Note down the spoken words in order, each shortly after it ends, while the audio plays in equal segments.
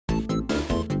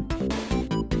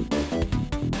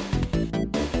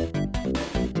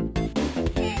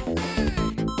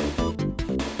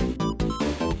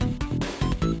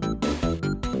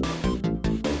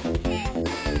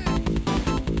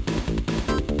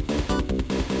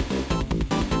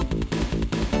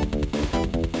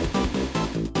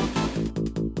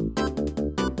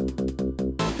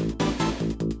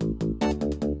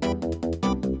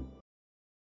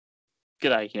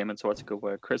G'day humans, what's a good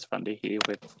word? Chris Funder here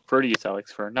with Fruitius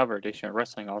Alex for another edition of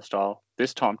Wrestling Lifestyle,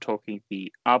 this time talking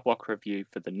the R-Block review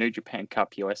for the New Japan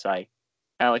Cup USA.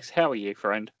 Alex, how are you,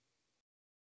 friend?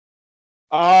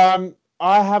 I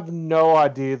have no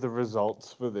idea the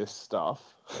results for this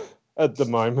stuff at the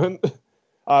moment.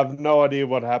 I have no idea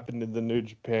what happened in the New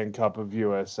Japan Cup of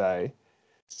USA.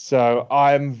 So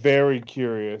I'm very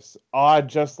curious. I,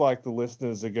 just like the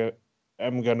listeners,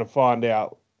 am going to find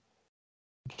out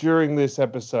during this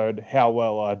episode how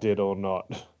well I did or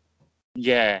not.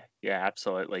 Yeah,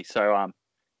 absolutely. So,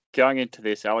 going into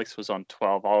this, Alex was on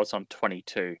 12, I was on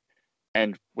 22,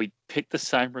 and we picked the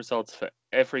same results for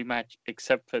every match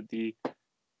except for the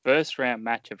first round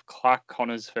match of Clark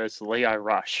Connors versus Leo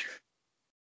Rush.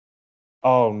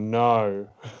 Oh no.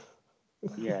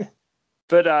 Yeah.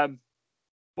 But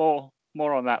more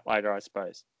on that later, I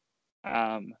suppose.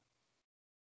 Now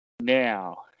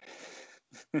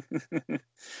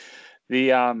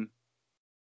the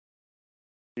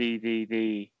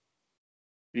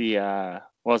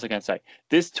what was I going to say?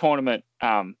 This tournament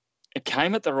it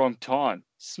came at the wrong time.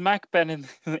 Smack bang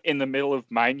in the middle of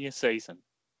Mania season.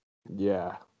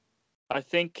 Yeah. I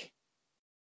think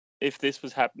if this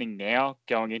was happening now,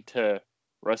 going into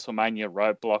WrestleMania,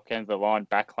 Roadblock, End of the Line,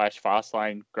 Backlash,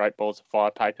 Fastlane, Great Balls of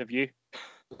Fire pay-per-view,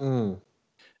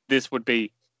 this would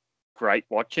be great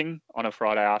watching on a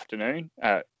Friday afternoon,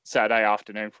 Saturday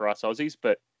afternoon for us Aussies.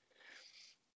 But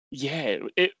yeah,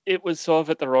 it was sort of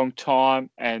at the wrong time,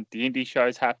 and the indie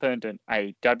shows happened, and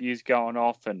AEW's going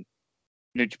off, and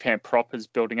New Japan Proper's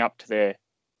building up to their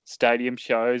stadium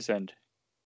shows, and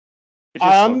it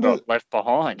just sort of got left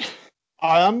behind.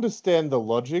 I understand the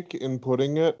logic in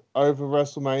putting it over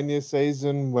WrestleMania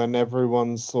season when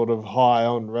everyone's sort of high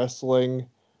on wrestling.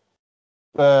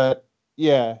 But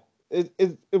yeah,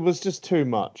 it was just too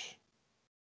much.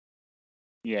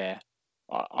 Yeah,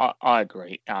 I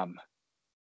agree. Yeah,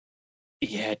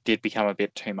 it did become a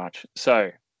bit too much.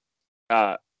 So,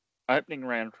 opening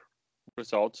round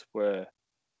results were,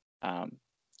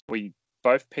 we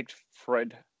both picked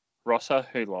Fred Rosser,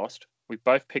 who lost. We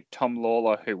both picked Tom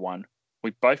Lawler, who won. We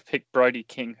both picked Brody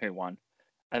King, who won.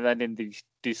 And then in the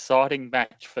deciding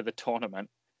match for the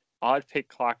tournament, I'd picked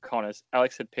Clark Connors,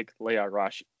 Alex had picked Leo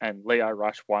Rush, and Leo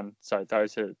Rush won. So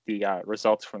those are the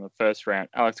results from the first round.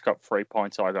 Alex got 3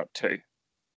 points, I got 2.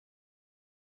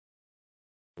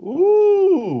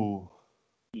 Ooh.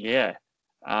 Yeah.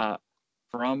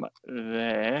 From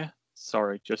there,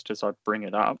 sorry, just as I bring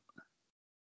it up.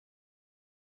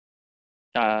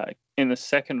 In the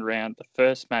second round, the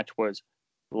first match was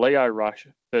Leo Rush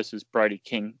versus Brody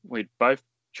King. We'd both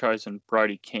chosen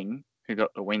Brody King, who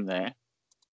got the win there.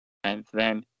 And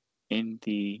then in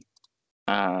the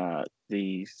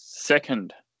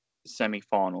second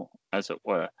semi-final, as it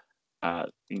were,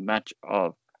 the match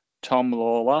of Tom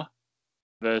Lawler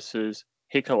versus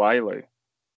Hikulelu.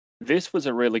 This was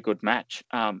a really good match.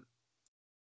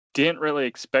 Didn't really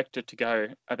expect it to go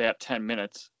about 10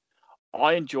 minutes.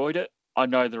 I enjoyed it. I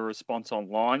know the response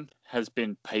online has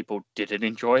been people didn't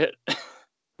enjoy it.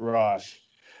 Right.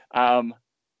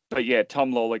 But yeah,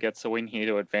 Tom Lawler gets the win here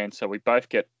to advance. So we both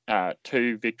get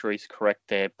 2 victories correct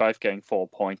there, both getting 4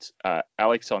 points.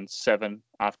 Alex on 7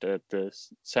 after the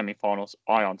semi-finals,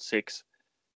 I on 6.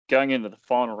 Going into the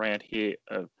final round here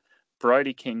of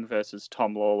Brody King versus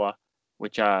Tom Lawler,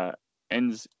 which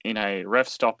ends in a ref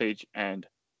stoppage, and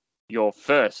your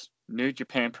first New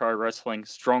Japan Pro Wrestling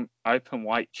Strong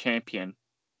Openweight Champion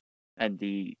and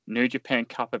the New Japan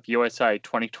Cup of USA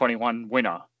 2021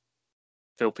 winner,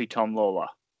 Filthy Tom Lawler,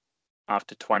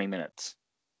 after 20 minutes.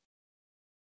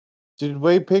 Did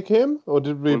we pick him or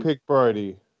did we pick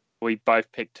Brody? We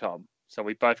both picked Tom. So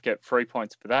we both get 3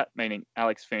 points for that, meaning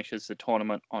Alex finishes the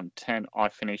tournament on 10, I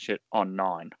finish it on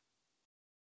 9.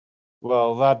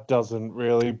 Well, that doesn't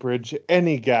really bridge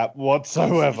any gap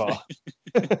whatsoever.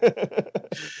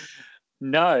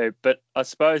 No, but I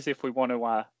suppose if we want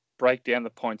to break down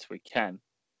the points, we can.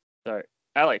 So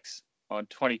Alex on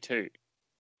 22,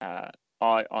 I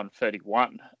on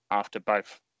 31 after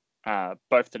both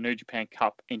the New Japan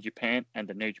Cup in Japan and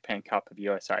the New Japan Cup of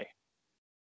USA.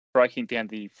 Breaking down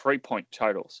the 3-point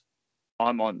totals,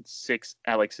 I'm on 6,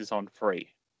 Alex is on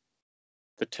 3.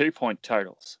 The 2-point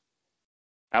totals,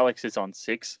 Alex is on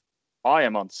 6, I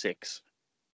am on 6.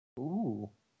 Ooh.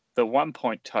 The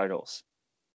 1-point totals,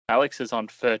 Alex is on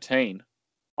 13,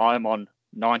 I am on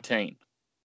 19.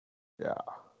 Yeah.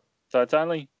 So it's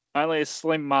only a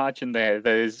slim margin there.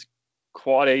 There's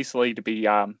quite easily to be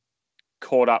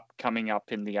caught up coming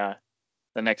up in the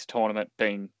next tournament,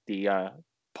 being the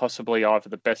possibly either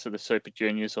the best of the Super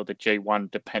Juniors or the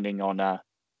G1, depending on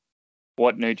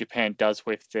what New Japan does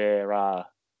with their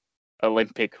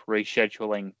Olympic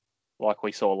rescheduling like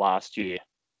we saw last year.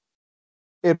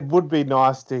 It would be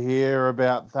nice to hear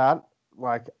about that,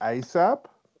 like ASAP,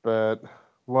 but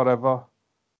whatever.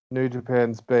 New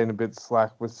Japan's been a bit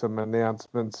slack with some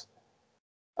announcements.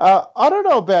 I don't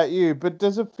know about you, but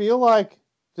does it feel like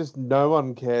just no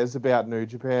one cares about New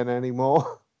Japan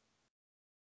anymore?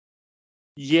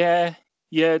 Yeah,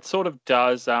 it sort of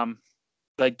does.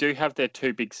 They do have their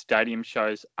two big stadium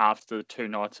shows after the 2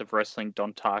 nights of wrestling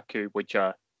Dontaku, which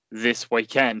are this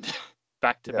weekend.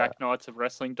 Back-to-back nights of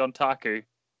wrestling Dontaku.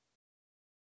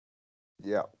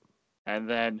 Yeah. And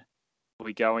then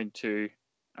we go into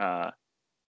the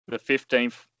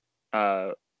 15th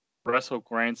Wrestle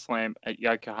Grand Slam at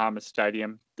Yokohama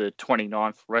Stadium, the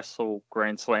 29th Wrestle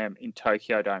Grand Slam in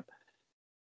Tokyo Dome.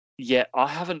 Yeah, I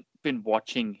haven't been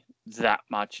watching that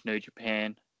much New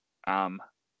Japan.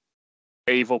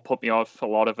 Evil put me off a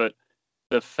lot of it.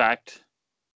 The fact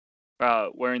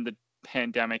we're in the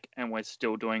pandemic and we're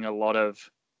still doing a lot of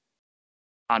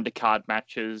undercard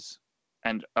matches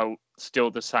and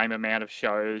still the same amount of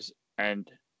shows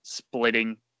and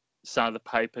splitting some of the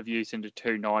pay-per-views into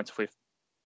 2 nights with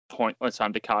pointless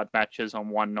undercard matches on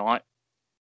one night.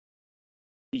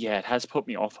 Yeah, it has put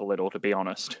me off a little, to be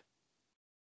honest.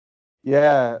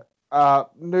 Yeah.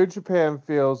 New Japan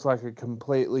feels like a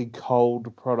completely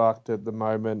cold product at the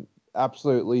moment.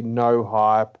 Absolutely no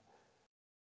hype.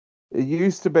 It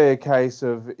used to be a case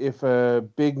of if a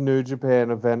big New Japan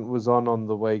event was on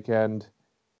the weekend,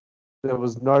 there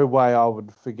was no way I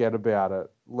would forget about it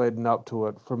leading up to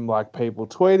it, from like people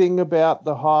tweeting about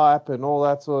the hype and all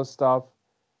that sort of stuff.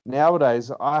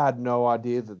 Nowadays, I had no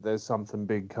idea that there's something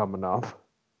big coming up.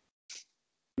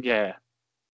 Yeah,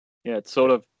 it's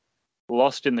sort of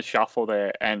lost in the shuffle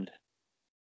there, and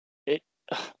it.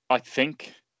 I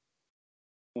think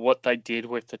what they did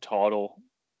with the title,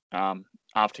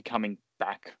 after coming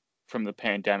back from the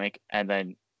pandemic and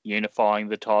then unifying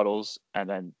the titles and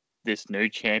then this new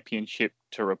championship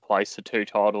to replace the two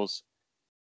titles,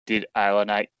 did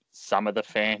alienate some of the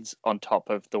fans on top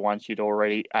of the ones you'd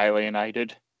already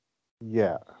alienated.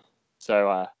 Yeah.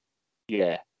 So,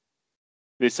 yeah,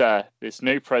 this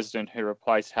new president who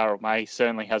replaced Harold May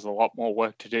certainly has a lot more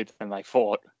work to do than they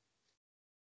thought.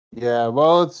 Yeah,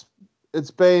 well,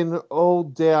 it's been all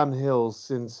downhill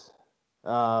since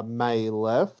May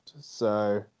left,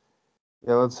 so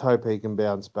yeah, let's hope he can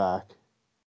bounce back.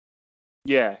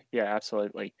 Yeah,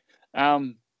 absolutely.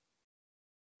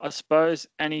 I suppose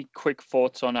any quick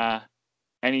thoughts on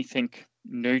anything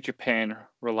New Japan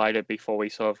related before we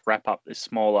sort of wrap up this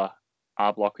smaller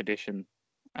R Block edition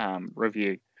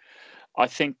review. I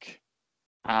think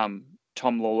Tom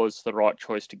Lawler's the right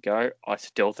choice to go. I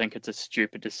still think it's a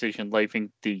stupid decision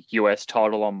leaving the US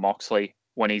title on Moxley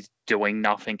when he's doing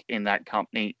nothing in that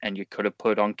company, and you could have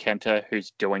put on Kenta,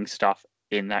 who's doing stuff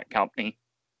in that company.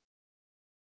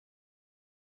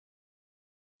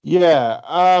 Yeah,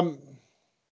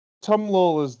 Tom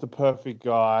Lawler's the perfect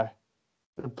guy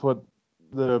to put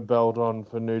the belt on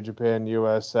for New Japan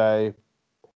USA.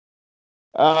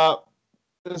 Uh,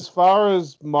 as far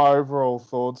as my overall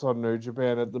thoughts on New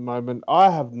Japan at the moment,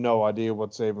 I have no idea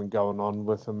what's even going on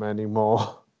with them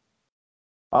anymore.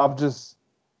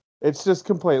 It's just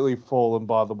completely fallen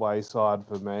by the wayside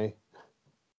for me.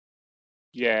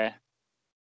 Yeah,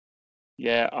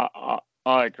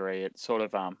 I agree. It sort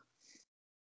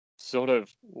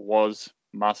of was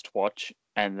must watch,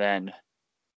 and then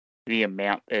the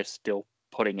amount they're still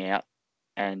putting out,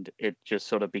 and it just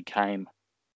sort of became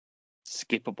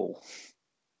skippable,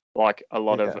 like a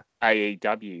lot of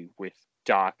AEW with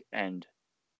Dark and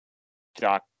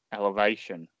Dark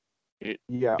Elevation.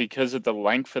 Yeah, Because of the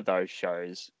length of those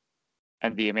shows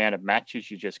and the amount of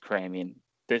matches you just cram in,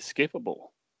 they're skippable.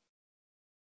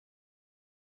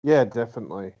 yeah,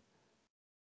 definitely.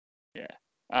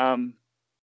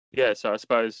 Yeah. So I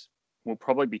suppose we'll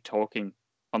probably be talking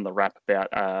on the wrap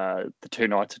about the 2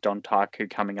 nights of Dontaku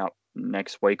coming up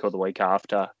next week or the week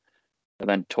after, and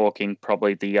then talking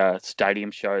probably the stadium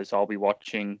shows I'll be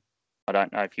watching. I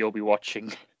don't know if you'll be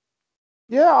watching.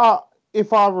 Yeah,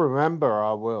 if I remember,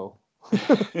 I will.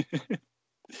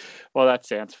 Well, that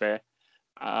sounds fair.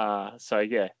 So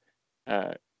yeah,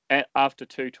 after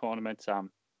 2 tournaments,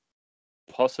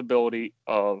 possibility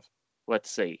of,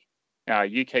 let's see,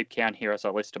 you keep count here as I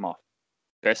list them off.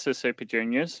 Best of Super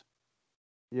Juniors,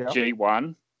 Yeah.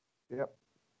 G1, Yep.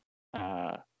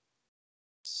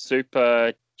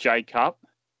 Super J Cup,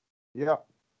 Yep.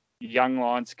 Young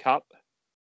Lions Cup,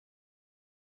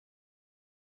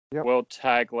 Yep. World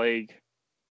Tag League,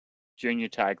 Junior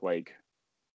Tag League.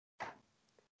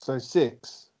 So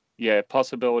 6. Yeah,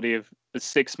 possibility of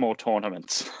 6 more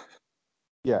tournaments.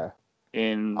 Yeah.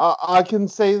 in I can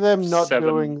see them not 7.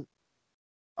 doing.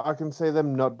 I can see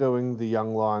them not doing the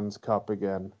Young Lions Cup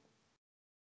again.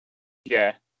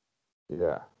 Yeah,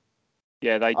 Yeah.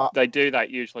 yeah, Uh, they do that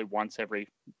usually once every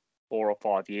 4 or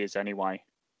 5 years anyway.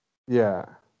 yeah.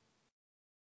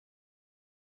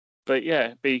 But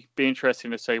yeah, be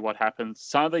interesting to see what happens.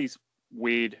 Some of these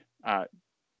weird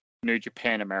New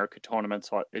Japan America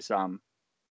tournaments like this what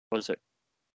is it?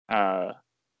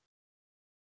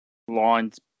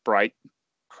 Lions break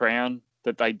crown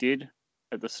that they did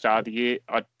at the start of the year.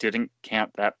 I didn't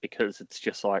count that because it's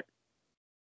just like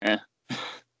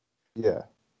Yeah.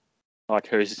 like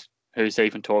who's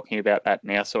even talking about that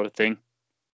now sort of thing.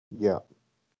 Yeah.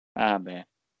 Man.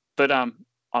 But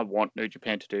I want New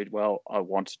Japan to do well. I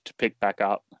want it to pick back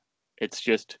up. It's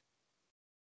just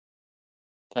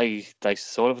they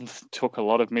sort of took a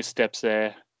lot of missteps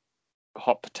there,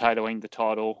 hot potatoing the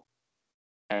title,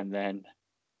 and then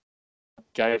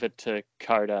gave it to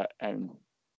Coda, and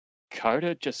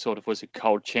Coda just sort of was a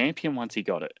cold champion once he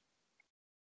got it.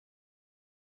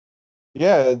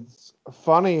 Yeah, it's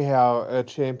funny how a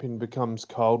champion becomes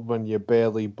cold when you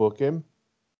barely book him.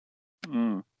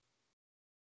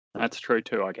 That's true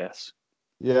too, I guess.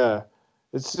 Yeah.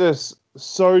 It's just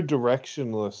so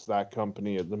directionless, that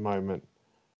company at the moment.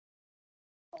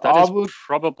 That I is would,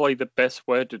 probably the best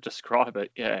word to describe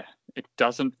it. Yeah, it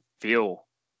doesn't feel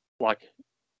like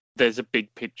there's a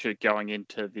big picture going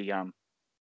into the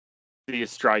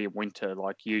Australian winter.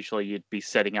 Like usually you'd be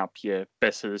setting up your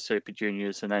best of the Super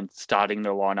Juniors and then starting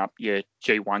to line up your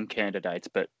G1 candidates,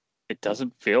 but it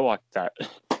doesn't feel like that.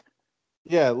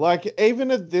 yeah, like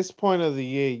even at this point of the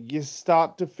year, you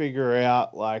start to figure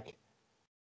out like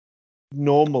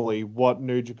normally what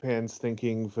New Japan's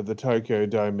thinking for the Tokyo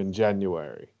Dome in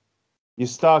January. You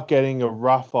start getting a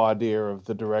rough idea of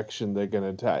the direction they're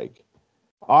going to take.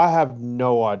 I have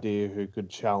no idea who could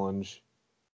challenge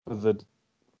for the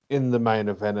in the main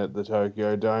event at the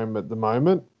Tokyo Dome at the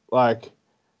moment. Like,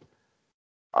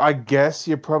 I guess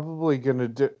you're probably going to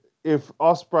do, if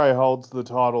Osprey holds the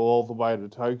title all the way to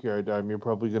Tokyo Dome, you're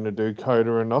probably going to do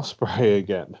Kota and Osprey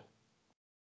again.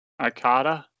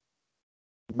 Okada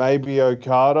Maybe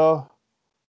Okada.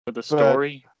 for the But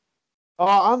story.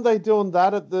 aren't they doing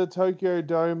that at the Tokyo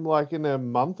Dome like in a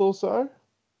month or so?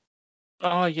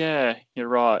 Oh yeah, you're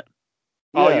right.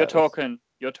 Oh, Yeah.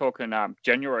 you're talking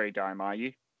January Dome, are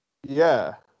you?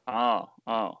 Yeah. Oh.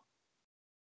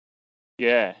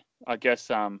 Yeah. I guess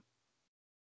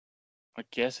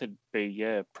it'd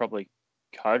be probably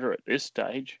Coda at this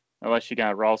stage. Unless you're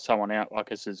gonna roll someone out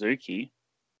like a Suzuki.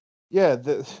 Yeah,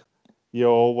 you're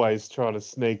always trying to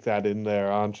sneak that in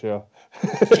there, aren't you?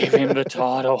 Give him the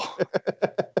title.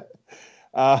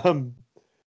 um,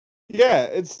 yeah,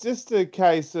 it's just a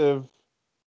case of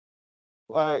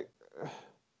like,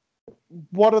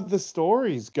 what are the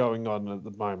stories going on at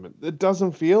the moment? It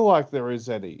doesn't feel like there is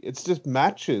any. It's just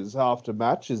matches after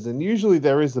matches, and usually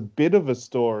there is a bit of a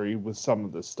story with some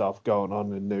of the stuff going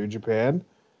on in New Japan,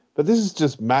 but this is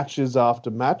just matches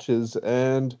after matches,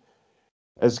 and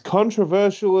as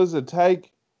controversial as a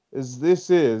take as this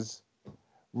is,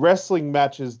 wrestling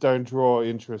matches don't draw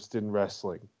interest in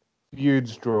wrestling.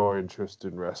 Feuds draw interest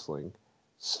in wrestling.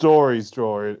 Stories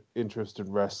draw interest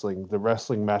in wrestling. The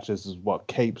wrestling matches is what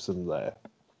keeps them there.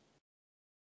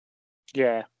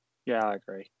 Yeah, I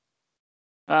agree.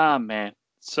 Ah, man.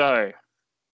 So,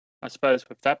 I suppose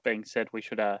with that being said, we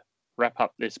should wrap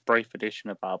up this brief edition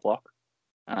of our block.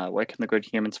 Where can the good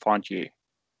humans find you?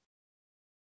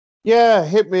 Yeah,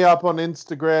 hit me up on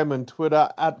Instagram and Twitter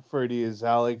at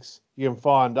FruityIsAlex. You can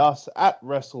find us at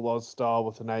WrestleOzStyle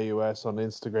with an AUS on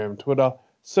Instagram and Twitter.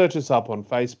 Search us up on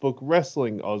Facebook,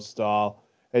 Wrestling Ozstyle,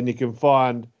 and you can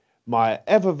find my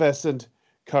effervescent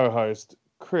co-host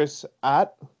Chris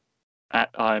at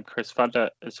I am Chris Funder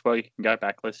as well. You can go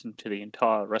back listen to the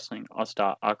entire Wrestling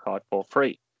All-Star archive for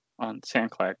free on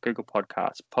SoundCloud, Google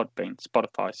Podcasts, Podbean,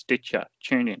 Spotify, Stitcher,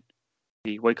 TuneIn.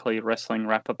 The weekly wrestling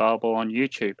wrap available on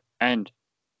YouTube, and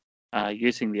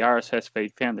using the RSS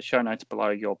feed found the show notes below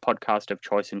your podcast of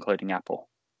choice, including Apple.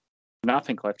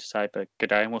 Nothing left to say but good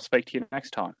day, and we'll speak to you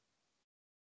next time.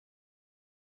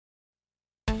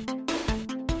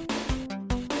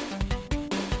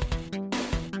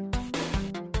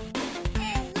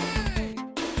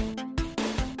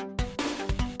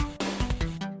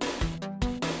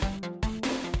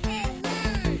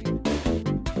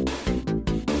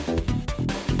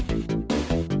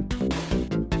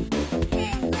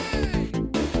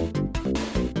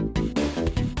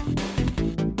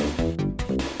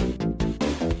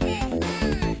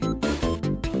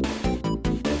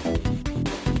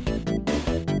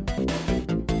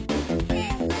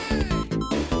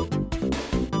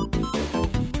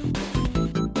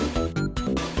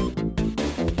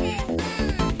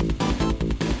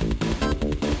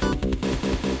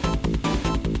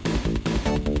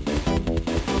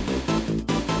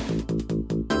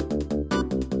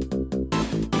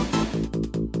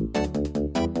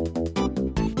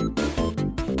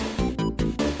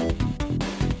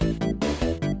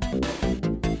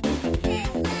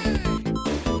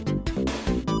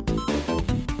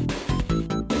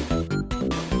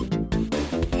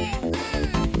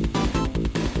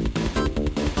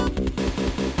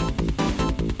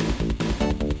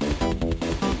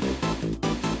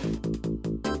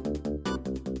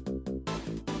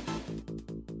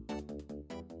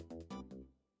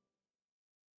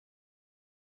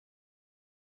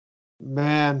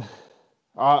 Man,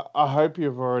 I hope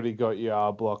you've already got your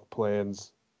R block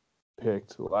plans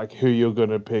picked, like who you're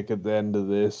gonna pick at the end of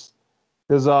this,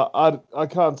 because I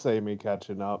can't see me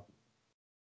catching up.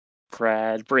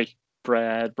 Bradbury,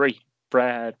 Bradbury,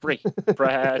 Bradbury,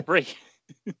 Bradbury.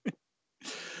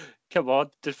 Come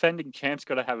on, defending champ's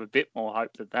got to have a bit more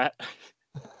hope than that.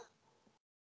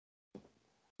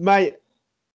 Mate,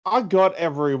 I got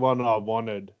everyone I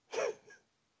wanted.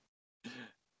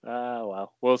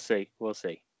 Well, we'll see. We'll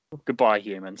see. Goodbye,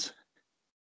 humans.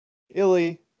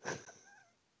 Illy.